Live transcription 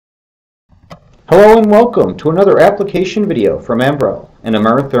Hello and welcome to another application video from Brazing, an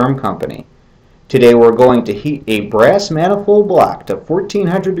Ameritherm company. Today we're going to heat a brass manifold block to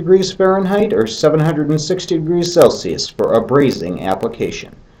 1400 degrees Fahrenheit or 760 degrees Celsius for a brazing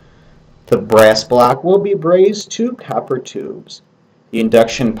application. The brass block will be brazed to copper tubes. The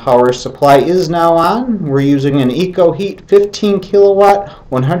induction power supply is now on. We're using an EcoHeat 15 kilowatt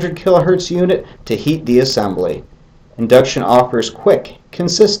 100 kilohertz unit to heat the assembly. Induction offers quick,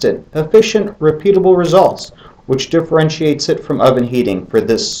 consistent, efficient, repeatable results, which differentiates it from oven heating for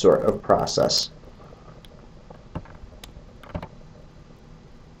this sort of process.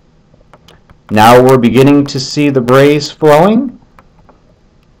 Now we're beginning to see the braze flowing,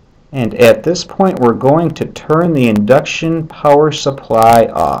 and at this point we're going to turn the induction power supply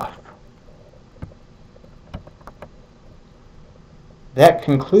off. That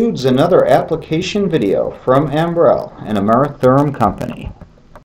concludes another application video from Brazing, an Ameritherm company.